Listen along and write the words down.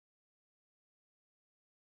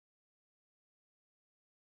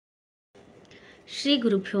श्री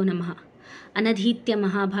गुरुभ्यो नमः। अनधीत्य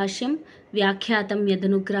महाभाष्यं व्याख्यातं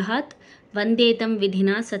यदनुग्रहात् वन्देतं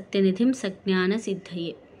विधिना सत्यनिधिं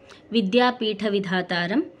सज्ञानसिद्धये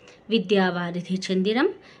विद्यापीठविधातारं विद्यावारिधिचन्दिरं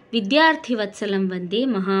विद्यार्थिवत्सलं वन्दे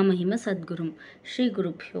महामहिमसद्गुरुं। श्री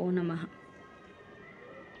गुरुभ्यो नमः।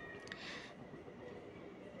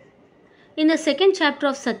 In the second chapter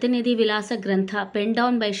of SATHYANIDHI VILASA Grantha, penned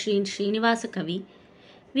down by Sri Srinivasa Kavi,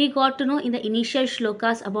 we got to know in the initial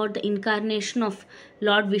shlokas about the incarnation of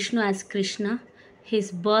Lord Vishnu as Krishna, his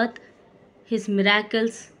birth, his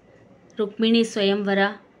miracles, Rukmini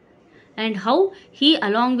Swayamvara, and how he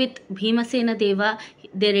along with Bhimasena Deva,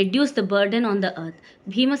 they reduced the burden on the earth.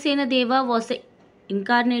 Bhimasena Deva was the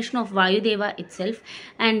incarnation of Vayudeva itself,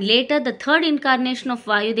 and later the third incarnation of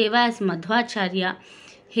Vayudeva as Madhvacharya,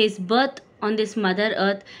 his birth on this mother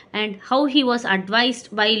earth, and how he was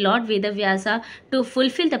advised by Lord Vedavyasa to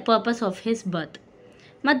fulfill the purpose of his birth.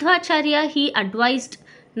 Madhvacharya, he advised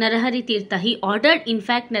Narahari Tirtha. He ordered in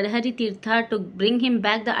fact Narahari Tirtha to bring him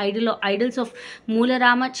back the idols of Moola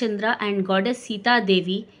Ramachandra and goddess Sita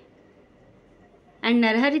Devi, and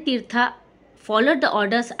Narahari Tirtha followed the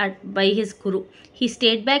orders by his guru. He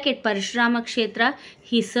stayed back at Parashurama Kshetra.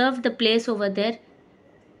 He served the place over there,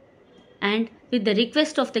 and with the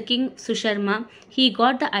request of the king Susharma, he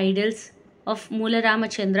got the idols of Moola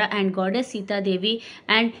Ramachandra and goddess Sita Devi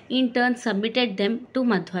and in turn submitted them to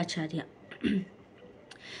Madhvacharya.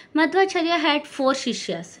 Madhvacharya had 4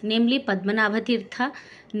 Shishyas, namely Padmanabha Tirtha,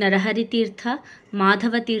 Narahari Tirtha,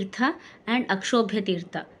 Madhava Tirtha and Akshobhya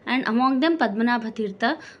Tirtha, and among them Padmanabha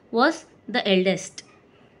Tirtha was the eldest.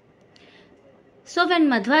 So when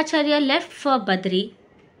Madhvacharya left for Badri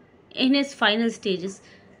in his final stages,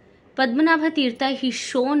 Padmanabha Tirtha, he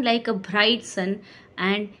shone like a bright sun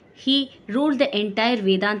and he ruled the entire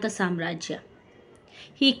Vedanta Samrajya.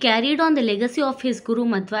 He carried on the legacy of his Guru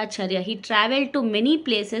Madhvacharya. He travelled to many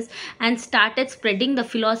places and started spreading the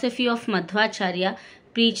philosophy of Madhvacharya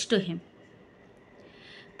preached to him.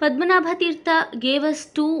 Padmanabha Tirtha gave us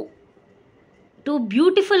two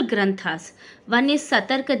beautiful granthas. One is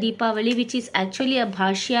Satarka Deepavali, which is actually a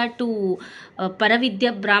bhashya to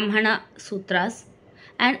Paravidya Brahmana Sutras,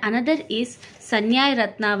 and another is Sanyaya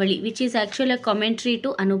Ratnavali, which is actually a commentary to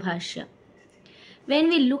Anubhashya. When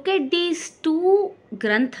we look at these two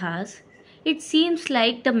granthas, it seems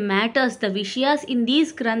like the matters, the Vishayas in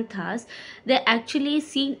these granthas, they actually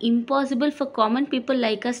seem impossible for common people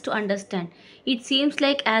like us to understand. It seems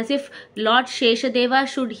like as if Lord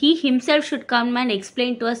Sheshadeva himself should come and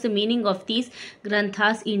explain to us the meaning of these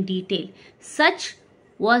granthas in detail. Such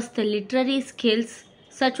was the literary skills,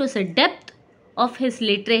 such was the depth of his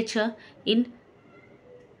literature in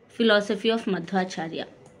philosophy of Madhvacharya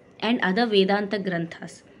and other Vedanta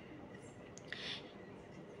granthas.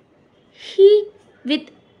 He, with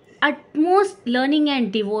utmost learning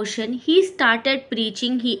and devotion, he started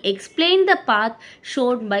preaching. He explained the path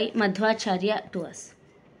showed by Madhvacharya to us.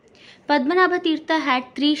 Padmanabha Tirtha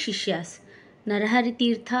had 3 Shishyas, Narahari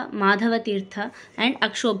Tirtha, Madhava Tirtha and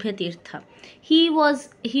Akshobhya Tirtha.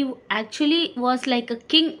 He actually was like a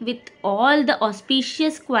king with all the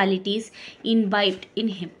auspicious qualities imbibed in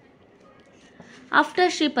him. After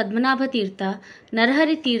Sri Padmanabha Tirtha,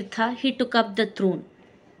 Narahari Tirtha, he took up the throne.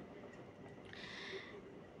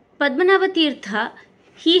 Padmanabha Tirtha,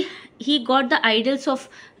 he got the idols of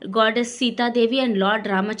goddess Sita Devi and Lord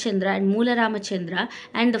Ramachandra and Moola Ramachandra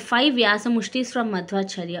and the 5 Vyasamushtis from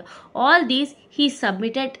Madhvacharya. All these he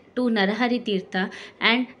submitted to Narahari Tirtha,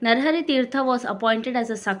 and Narahari Tirtha was appointed as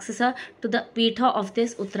a successor to the Pitha of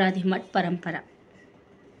this Uttaradhimat Parampara.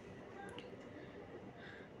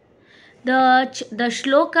 The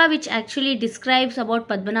shloka which actually describes about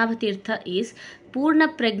Padmanabha Tirtha is Purna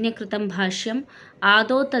Prajna Kritam Bhashyam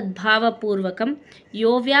Ado Tadbhava Purvakam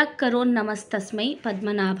Yovyak Karon Namastasmai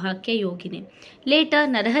Padmanabhakya Yogine. Later,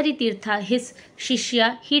 Narahari Tirtha, his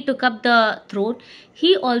Shishya, he took up the throne.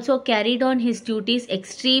 He also carried on his duties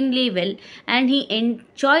extremely well and he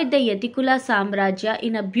enjoyed the Yatikula Samrajya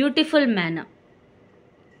in a beautiful manner.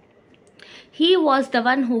 He was the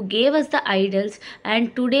one who gave us the idols,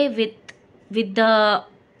 and today with the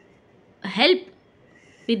help,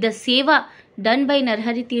 with the seva done by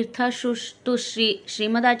Narahari Tirtha to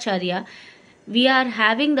Srimadacharya, we are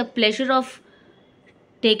having the pleasure of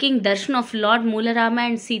taking darshan of Lord Moola Rama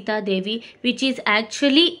and Sita Devi, which is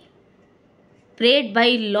actually prayed by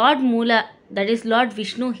Lord Moola, that is Lord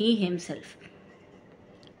Vishnu, he himself.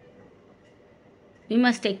 We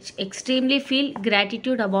must extremely feel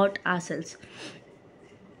gratitude about ourselves.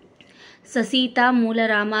 Sasita Moola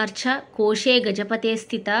Ramarcha Koshe Gajapate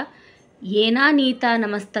Sthita Yena Nita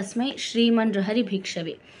Namastasmai Shriman Rahari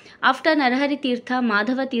Bhikshave. After Narahari Tirtha,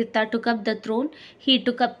 Madhava Tirtha took up the throne. He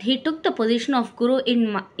took the position of Guru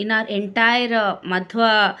in our entire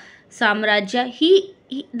Madhva Samrajya.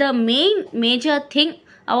 The major thing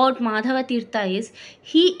about Madhava Tirtha is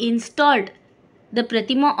he installed the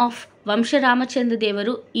Pratima of Vamsha Ramachandra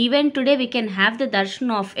Devaru. Even today we can have the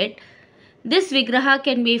darshan of it. This Vigraha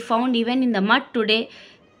can be found even in the mud today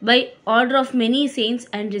by order of many saints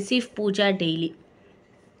and receive puja daily.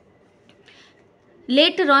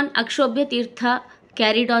 Later on, Akshobhya Tirtha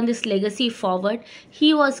carried on this legacy forward.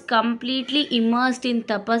 He was completely immersed in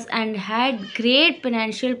tapas and had great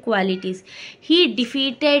financial qualities. He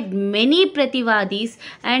defeated many Prativadis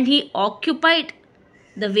and he occupied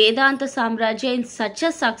the Vedanta Samrajya in such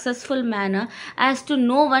a successful manner as to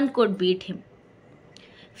no one could beat him.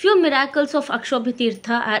 Few miracles of Akshobhya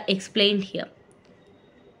Tirtha are explained here.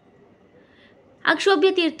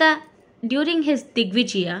 Akshobhya Tirtha, during his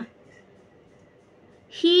Digvijaya,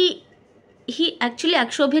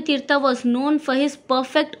 Akshobhya Tirtha was known for his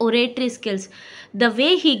perfect oratory skills. The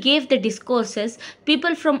way he gave the discourses,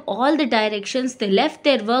 people from all the directions, they left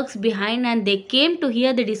their works behind and they came to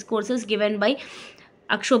hear the discourses given by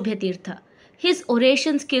Akshobhya Tirtha. His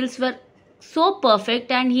oration skills were so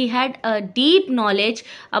perfect and he had a deep knowledge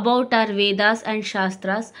about our Vedas and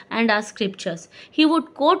Shastras and our scriptures. He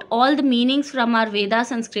would quote all the meanings from our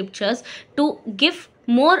Vedas and scriptures to give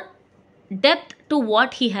more depth to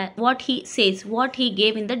what he says, what he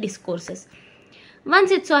gave in the discourses. Once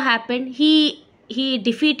it so happened, he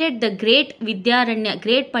defeated the great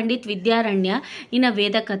Pandit Vidyaranya in a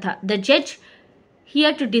Veda Katha. The judge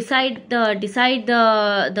here to decide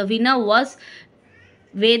the winner was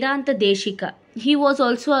Vedanta Deshika. He was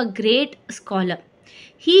also a great scholar.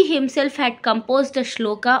 He himself had composed a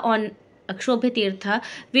shloka on Akshobhya Tirtha,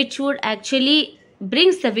 which would actually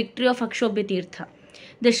brings the victory of Akshobhya Tirtha.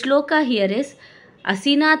 The shloka here is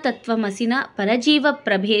Asina Tattvamasina Parajiva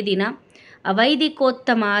Prabhedina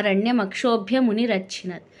Avaidikottamaranyam Akshobhya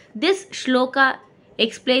Munirachinat. This shloka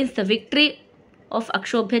explains the victory of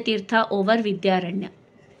Akshobhya Tirtha over Vidyaranya.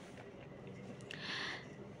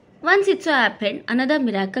 Once it so happened, another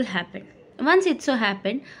miracle happened. Once it so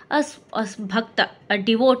happened, a bhakta, a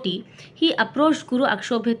devotee, he approached Guru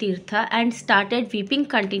Akshobhya Tirtha and started weeping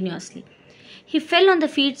continuously. He fell on the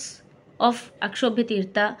feet of Akshobhya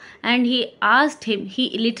Tirtha and he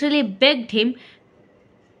literally begged him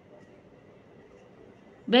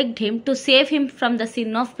to save him from the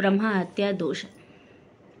sin of Brahma Hatya dosha.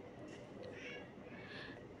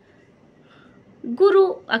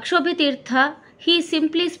 Guru Akshobhya Tirtha, he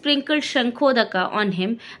simply sprinkled Shankhodaka on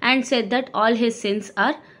him and said that all his sins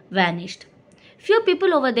are vanished. Few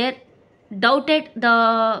people over there doubted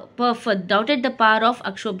the power of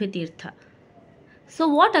Akshobhya Tirtha. So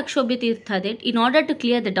what Akshobhya Tirtha did, in order to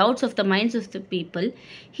clear the doubts of the minds of the people,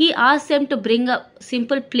 he asked them to bring a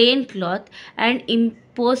simple plain cloth and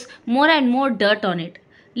impose more and more dirt on it.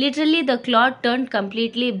 Literally the cloth turned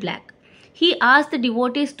completely black. He asked the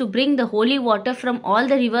devotees to bring the holy water from all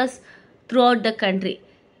the rivers throughout the country.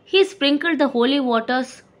 He sprinkled the holy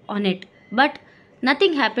waters on it, but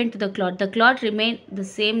nothing happened to the cloth. The cloth remained the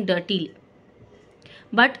same dirtily.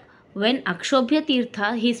 But when Akshobhya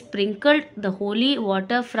Tirtha, he sprinkled the holy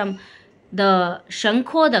water from the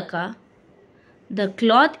Shankhodaka, the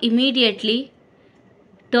cloth immediately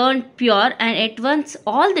turned pure and at once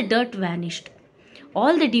all the dirt vanished.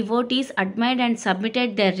 All the devotees admired and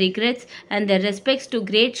submitted their regrets and their respects to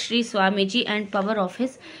great Sri Swamiji and power of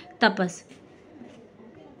his tapas.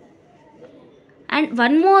 And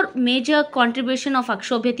one more major contribution of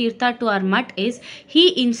Akshobhya Tirtha to our mutt is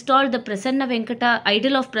he installed the Prasanna Venkata,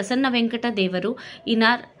 idol of Prasanna Venkata Devaru in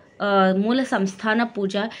our Mula Samsthana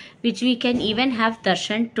Puja, which we can even have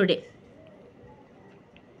darshan today.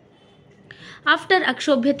 After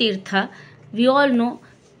Akshobhya Tirtha, we all know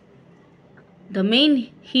the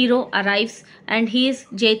main hero arrives and he is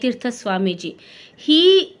Jayatirtha Swamiji.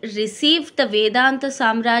 He received the Vedanta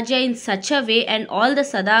Samrajya in such a way and all the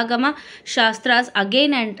Sadagama Shastras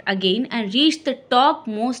again and again and reached the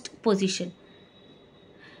topmost position.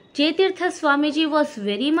 Jayatirtha Swamiji was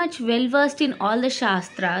very much well versed in all the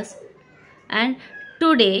Shastras, and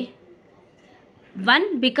today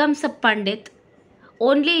one becomes a Pandit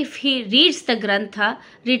only if he reads the Grantha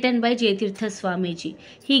written by Jayatirtha Swamiji.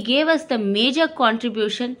 He gave us the major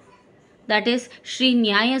contribution, that is Sri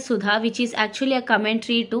Nyaya Sudha, which is actually a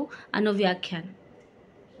commentary to Anuvyakhyana.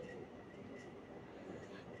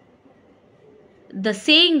 The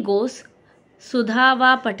saying goes,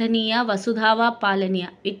 Sudhava Pataniya Vasudhava Palaniya.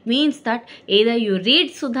 It means that either you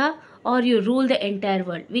read Sudha or you rule the entire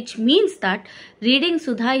world, which means that reading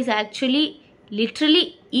Sudha is actually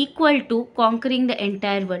literally equal to conquering the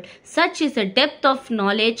entire world. Such is the depth of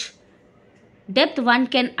knowledge, depth one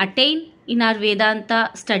can attain in our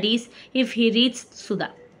Vedanta studies if he reads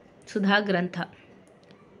Sudha Grantha.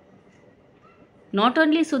 Not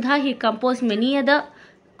only Sudha, he composed many other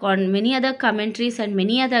commentaries and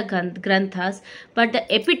many other granthas, but the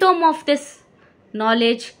epitome of this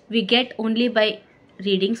knowledge we get only by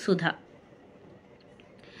reading Sudha.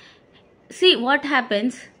 See what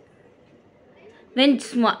happens when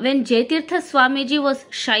Jaitirtha Swamiji was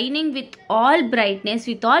shining with all brightness,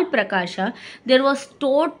 with all prakasha, there was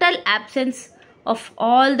total absence of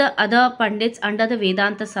all the other Pandits under the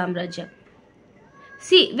Vedanta Samrajya.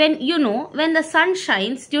 See, when the sun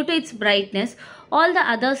shines, due to its brightness, all the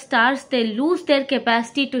other stars, they lose their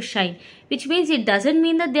capacity to shine, which means it doesn't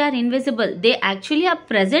mean that they are invisible. They actually are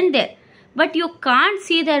present there, but you can't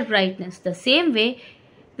see their brightness. The same way,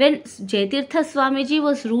 when Jaitirtha Swamiji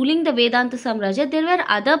was ruling the Vedanta Samrajya, there were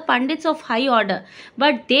other Pandits of high order,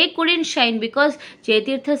 but they couldn't shine because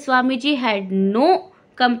Jaitirtha Swamiji had no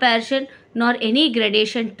comparison nor any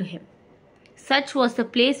gradation to him. Such was the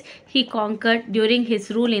place he conquered during his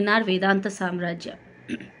rule in our Vedanta Samrajya.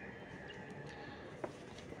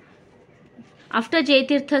 After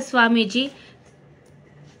Jaitirtha Swamiji,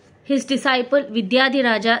 his disciple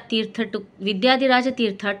Vidyadhiraja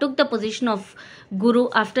Tirtha took the position of Guru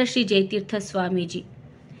after Sri Jaitirtha Swamiji.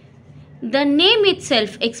 The name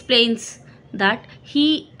itself explains that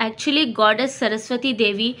actually Goddess Saraswati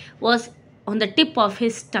Devi was on the tip of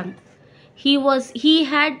his tongue. He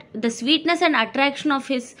had the sweetness and attraction of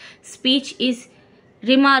his speech is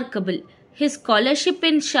remarkable. His scholarship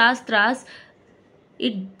in Shastras,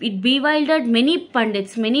 it bewildered many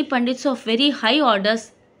Pandits of very high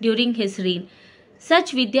orders during his reign.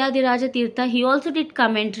 Such Vidyadhiraja Tirtha, he also did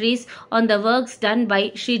commentaries on the works done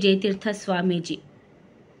by Sri Jaitirtha Swamiji.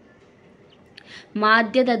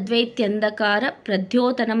 Madhyadadvaityandakara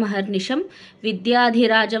pradhyotanamaharnisham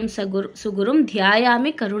Vidyadhirajam sugurum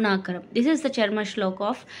dhyayami karunakaram. This is the Charma Shloka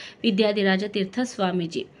of Vidyadhiraja Tirtha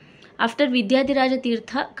Swamiji. After Vidyadhiraja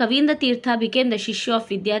Tirtha, Kavindra Tirtha became the Shishya of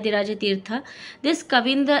Vidyadhiraja Tirtha. This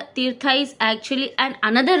Kavindra Tirtha is actually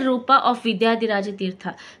another Rupa of Vidyadhiraja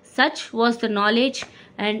Tirtha. Such was the knowledge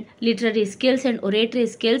and literary skills and oratory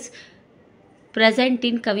skills present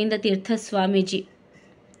in Kavindra Tirtha Swamiji.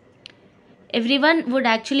 Everyone would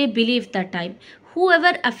actually believe that time.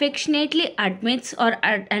 Whoever affectionately admits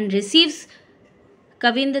and receives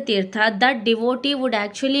Kavindra Tirtha, that devotee would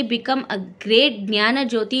actually become a great Jnana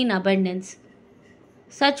Jyoti in abundance.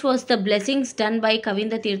 Such was the blessings done by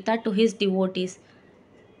Kavindra Tirtha to his devotees.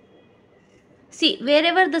 See,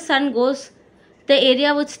 wherever the sun goes, the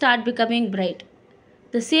area would start becoming bright.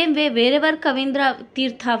 The same way, wherever Kavindra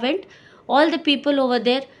Tirtha went, all the people over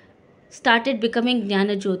there started becoming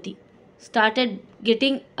Jnana Jyoti, started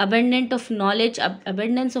getting abundance of knowledge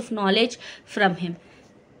from him.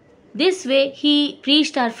 This way, he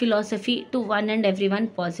preached our philosophy to one and everyone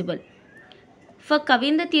possible. For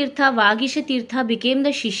Kavindra Tirtha, Vagisha Tirtha became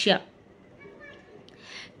the Shishya.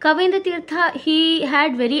 Kavindra Tirtha, he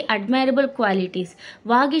had very admirable qualities.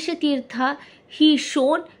 Vagisha Tirtha, he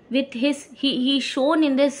shone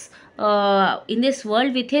in this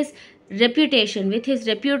world with his reputation, with his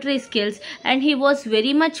repertory skills, and he was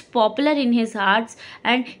very much popular in his arts,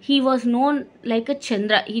 and he was known like a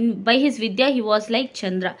Chandra. By his Vidya, he was like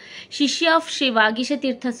Chandra. Shishya of Sri Vagisha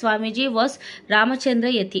Tirtha Swamiji was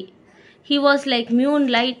Ramachandra Yati. He was like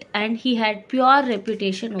moonlight and he had pure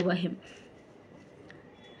reputation over him.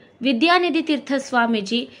 Vidyanidhi Tirtha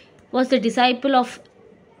Swamiji was the disciple of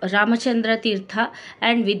Ramachandra Tirtha,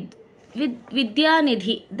 and with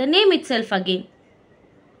Vidyanidhi, the name itself again,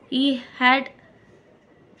 he had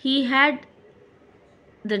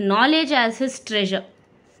the knowledge as his treasure.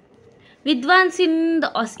 Vidwans in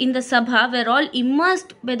the Sabha were all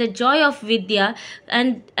immersed by the joy of Vidya,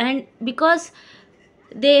 and because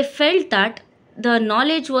they felt that the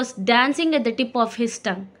knowledge was dancing at the tip of his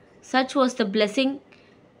tongue. Such was the blessing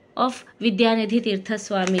of Vidyanidhi Tirtha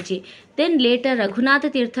Swamiji. Then later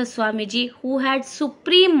Raghunatha Tirtha Swamiji, who had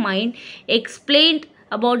supreme mind, explained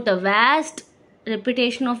about the vast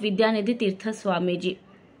reputation of Vidyanidhi Tirtha Swamiji.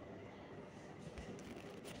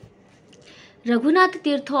 Raghunatha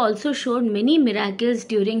Tirtha also showed many miracles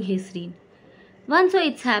during his reign. Once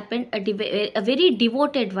it's happened, a very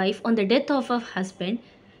devoted wife, on the death of her husband,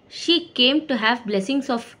 she came to have blessings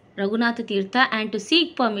of Raghunatha Tirtha and to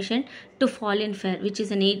seek permission to fall in fair, which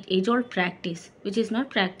is an age-old practice, which is not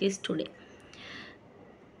practiced today.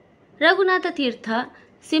 Raghunatha Tirtha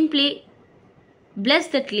simply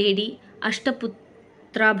blessed that lady, Ashtaputra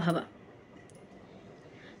Bhava.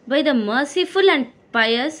 By the merciful and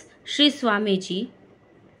pious Sri Swamiji,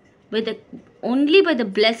 only by the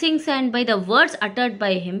blessings and by the words uttered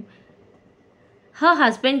by him, her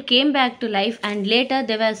husband came back to life, and later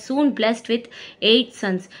they were soon blessed with 8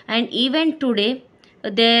 sons. And even today,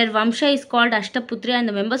 their Vamsha is called Ashtaputri, and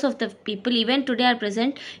the members of the people even today are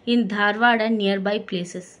present in Dharwad and nearby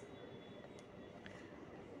places.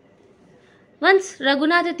 Once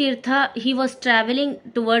Raghunatha Tirtha, he was travelling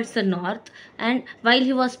towards the north, and while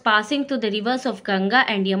he was passing through the rivers of Ganga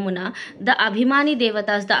and Yamuna, the Abhimani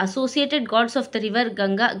Devatas, the associated gods of the river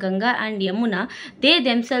Ganga and Yamuna, they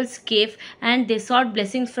themselves came and they sought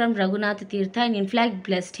blessings from Raghunatha Tirtha and in fact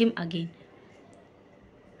blessed him again.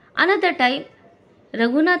 Another time,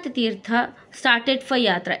 Raghunatha Tirtha started for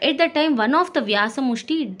Yatra. At that time, one of the Vyasa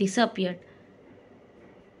Mushti disappeared.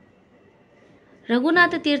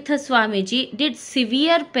 Raghunatha Tirtha Swamiji did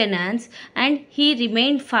severe penance and he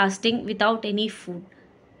remained fasting without any food.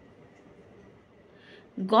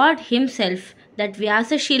 God himself, that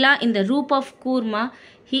Vyasashila in the roop of Kurma,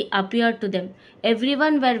 he appeared to them.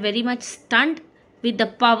 Everyone were very much stunned with the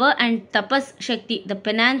power and tapas shakti, the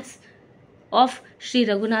penance of Sri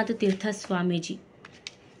Raghunatha Tirtha Swamiji.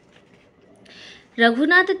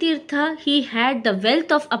 Raghunatha Tirtha, he had the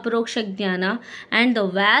wealth of Aparoksha Jnana and the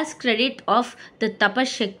vast credit of the Tapas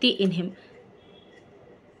Shakti in him.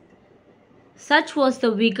 Such was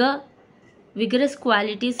the vigorous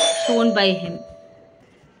qualities shown by him.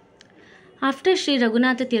 After Sri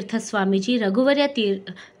Raghunatha Tirtha Swamiji, Raghuvarya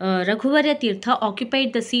Tirtha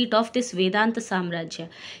occupied the seat of this Vedanta Samrajya.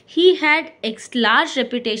 He had a large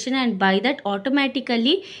reputation, and by that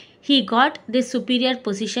automatically he got this superior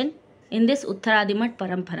position in this Uttaradimat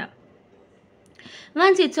Parampara.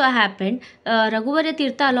 Once it so happened, Raghuvarya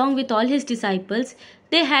Tirtha along with all his disciples,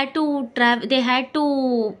 they had to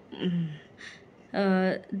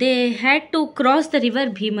cross the river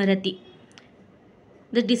Bhimarati.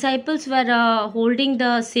 The disciples were holding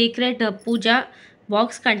the sacred puja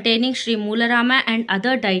box containing Sri Moolarama and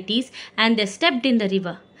other deities, and they stepped in the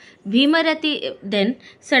river. Bhimarati then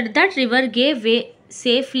said that river gave way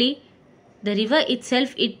safely. The river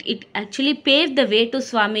itself, it actually paved the way to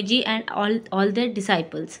Swamiji and all their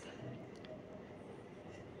disciples.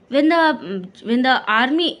 When the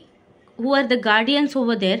army, who are the guardians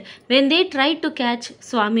over there, when they tried to catch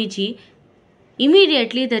Swamiji,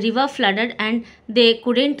 immediately the river flooded and they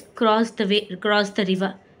couldn't cross the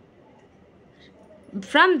river.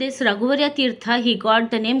 From this, Raghuvarya Tirtha, he got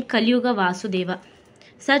the name Kalyuga Vasudeva.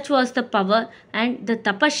 Such was the power and the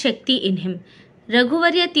tapas shakti in him.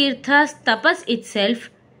 Raghuvarya Tirtha's tapas itself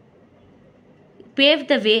paved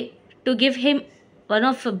the way to give him one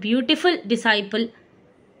of a beautiful disciple,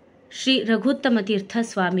 Sri Raghuttama Tirtha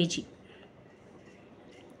Swamiji.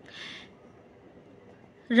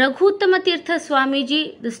 Raghuttama Tirtha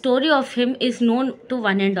Swamiji, the story of him is known to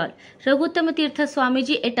one and all. Raghuttama Tirtha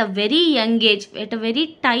Swamiji, at a very young age, at a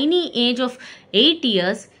very tiny age of 8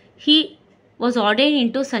 years, he was ordained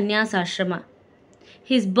into sannyas ashrama.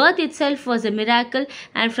 His birth itself was a miracle,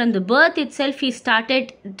 and from the birth itself he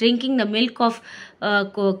started drinking the milk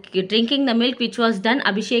which was done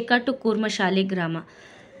Abhisheka to Kurma Shaligrama.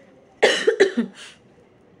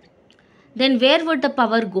 Then where would the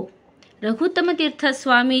power go? Raghuttama Tirtha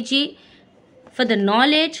Swamiji, for the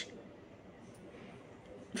knowledge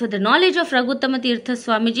of Raghuttama Tirtha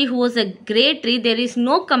Swamiji, who was a great tree, there is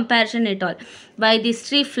no comparison at all. By this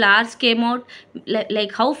tree, flowers came out,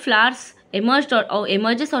 like how flowers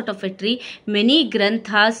emerges out of a tree. Many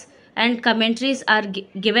granthas and commentaries are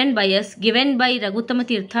given by Raghuttama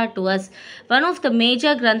Tirtha to us. One of the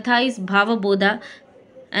major grantha is Bhava Bodha,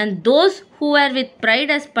 and those who were with pride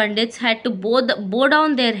as pandits had to bow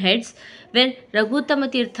down their heads when Raghuttama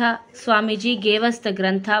Tirtha Swamiji gave us the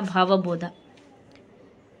grantha Bhava Bodha.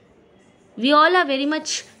 We all are very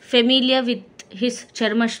much familiar with his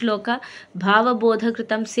Charma Shloka, Bhava Bodha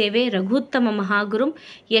Kritam Seve Raghuttama Mahagurum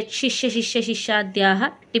Yat Shishya Shishya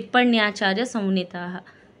Shishadhyaha Tippanyacharya Samunitaha.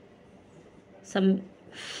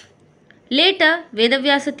 Later,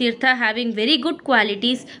 Vedavyasa Tirtha, having very good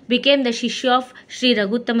qualities, became the Shishya of Sri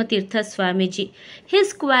Raghuttama Tirtha Swamiji.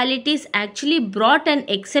 His qualities actually brought an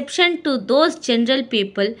exception to those general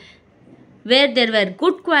people. Where there were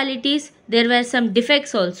good qualities, there were some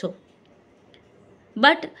defects also.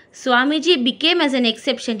 But Swamiji became as an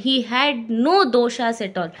exception. He had no doshas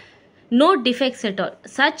at all, no defects at all.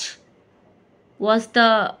 Such was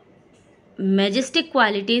the majestic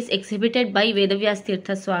qualities exhibited by Vedavyasa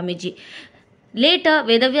Tirtha Swamiji. Later,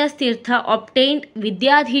 Vedavyasa Tirtha obtained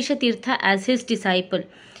Vidyadhisha Tirtha as his disciple.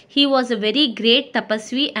 He was a very great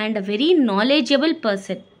tapasvi and a very knowledgeable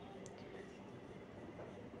person.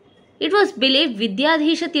 It was believed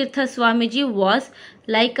Vidyadhisha Tirtha Swamiji was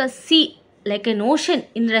like a sea like an ocean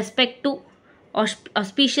in respect to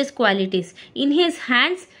auspicious qualities. In his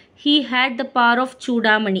hands, he had the power of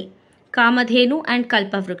Chudamani, Kamadhenu, and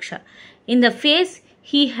Kalpavruksha. In the face,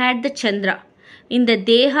 he had the Chandra. In the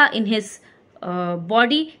Deha, in his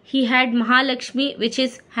body, he had Mahalakshmi, which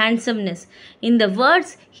is handsomeness. In the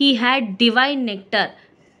words, he had divine nectar,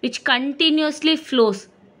 which continuously flows.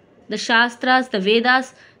 The Shastras, the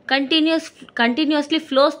Vedas, continuously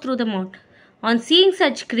flows through the mouth. On seeing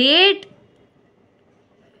such great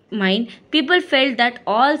mind, people felt that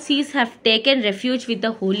all seas have taken refuge with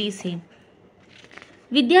the holy saint.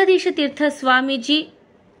 Vidyadesha Tirtha Swamiji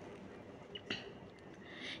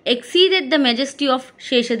exceeded the majesty of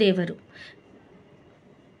Sheshadevaru.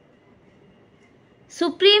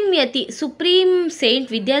 Supreme Saint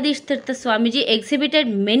Vidyadesha Tirtha Swamiji exhibited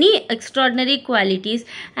many extraordinary qualities,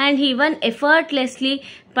 and he won effortlessly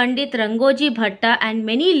Pandit Rangoji Bhatta and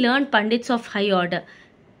many learned Pandits of high order.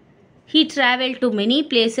 He travelled to many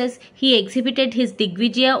places, he exhibited his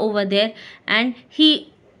Digvijaya over there, and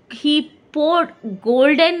he poured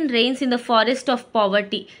golden rains in the forest of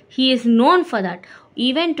poverty. He is known for that.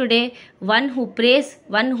 Even today, one who prays,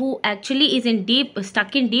 one who actually is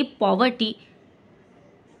stuck in deep poverty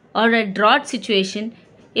or a drought situation,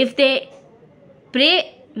 if they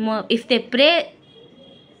pray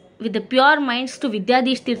with the pure minds to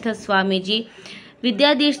Vidyadesha Tirtha Swamiji,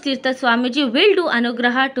 Vidyadesha Tirtha Swamiji will do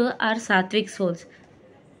anugraha to our sattvic souls.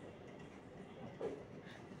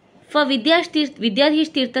 For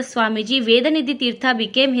Vidyadesha Tirtha Swamiji, Vedanidhi Tirtha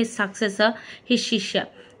became his successor, his Shishya.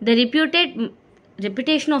 The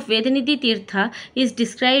reputation of Vedanidhi Tirtha is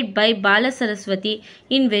described by Bala Saraswati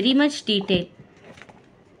in very much detail.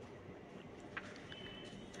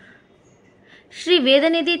 Shri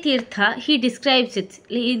Vedanidhi Tirtha, he describes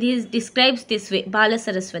this way, Bala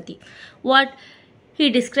Saraswati. What he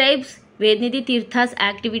describes Vedanidhi Tirtha's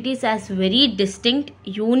activities as very distinct,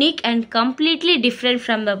 unique, and completely different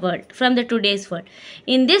from the today's world.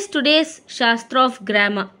 In this today's Shastra of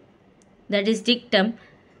grammar, that is dictum,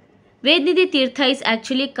 Vedanidhi Tirtha is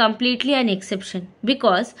actually completely an exception,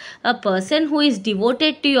 because a person who is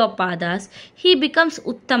devoted to your padas, he becomes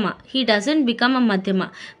Uttama, he doesn't become a Madhyama.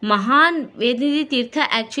 Mahan Vedanidhi Tirtha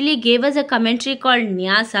actually gave us a commentary called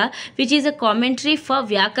Nyasa, which is a commentary for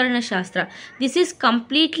Vyakarana Shastra. This is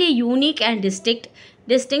completely unique and distinct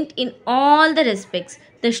in all the respects.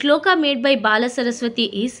 The shloka made by Bala Saraswati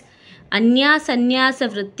is Anya Sanyasa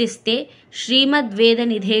Vrittiste Srimad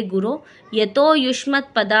Vedanidhe Guru Yato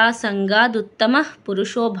Yushmat Pada Sangad Uttamah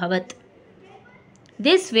Purusho Bhavat.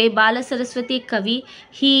 This way, Bala Saraswati Kavi,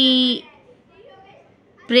 he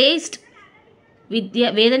praised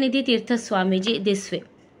Vedanidhi Tirtha Swamiji this way.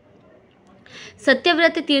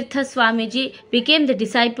 Satyavrata Tirtha Swamiji became the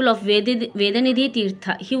disciple of Vedanidhi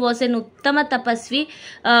Tirtha. He was an Uttama Tapasvi,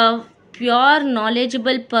 a pure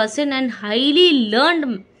knowledgeable person and highly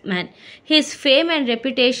learned man. His fame and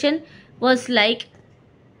reputation was like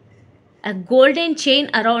a golden chain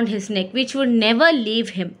around his neck, which would never leave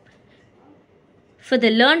him. For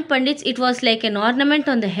the learned Pandits, it was like an ornament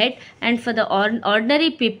on the head, and for the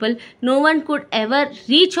ordinary people, no one could ever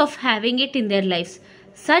reach of having it in their lives.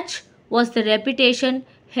 Such was the reputation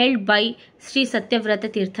held by Sri Satyavrata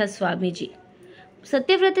Tirtha Swamiji.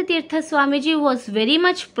 Satyavrata Tirtha Swamiji was very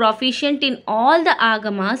much proficient in all the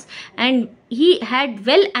agamas, and he had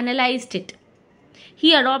well analyzed it.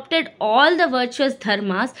 He adopted all the virtuous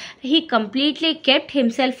dharmas. He completely kept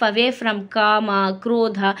himself away from kama,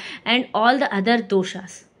 krodha, and all the other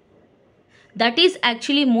doshas. That is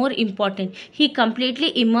actually more important. He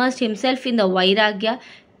completely immersed himself in the vairagya.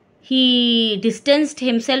 He distanced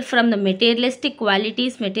himself from the materialistic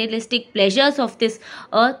qualities, materialistic pleasures of this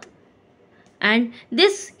earth. And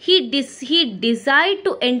this he desired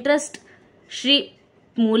to entrust Sri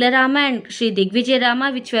Moolarama and Sri Digvijay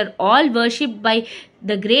Rama, which were all worshipped by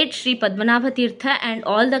the great Sri Padmanabha Tirtha and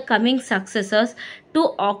all the coming successors,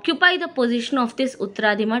 to occupy the position of this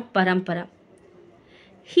Uttaradimat Parampara.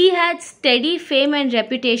 He had steady fame and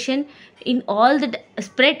reputation in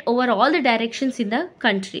spread over all the directions in the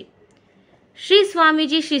country. Sri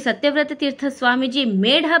Swamiji, Sri Satyavrata Tirtha Swamiji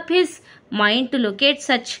made up his mind to locate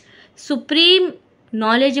such supreme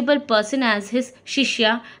knowledgeable person as his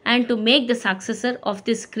Shishya and to make the successor of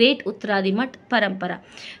this great Uttaradimat Parampara.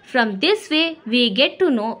 From this way, we get to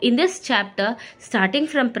know in this chapter, starting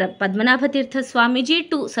from Padmanabha Tirtha Swamiji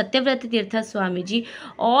to Satyavrata Tirtha Swamiji,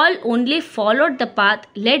 all only followed the path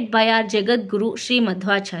led by our Jagat Guru Sri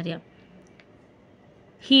Madhvacharya.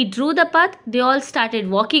 He drew the path, they all started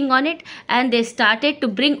walking on it, and they started to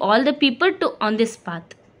bring all the people on this path.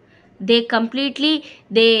 They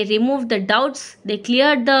removed the doubts, they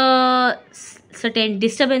cleared the certain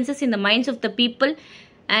disturbances in the minds of the people,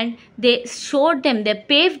 and they showed them, they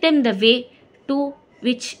paved them the way to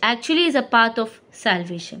which actually is a path of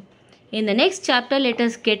salvation. In the next chapter, let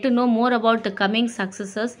us get to know more about the coming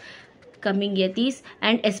successors, coming yatis,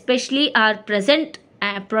 and especially our present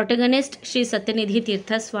protagonist Sri Satyanidhi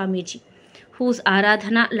Tirtha Swamiji, whose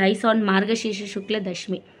Aradhana lies on Margashirsha Shukla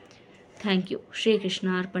Dashmi. Thank you. Shri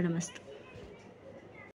Krishna Arpanamastu.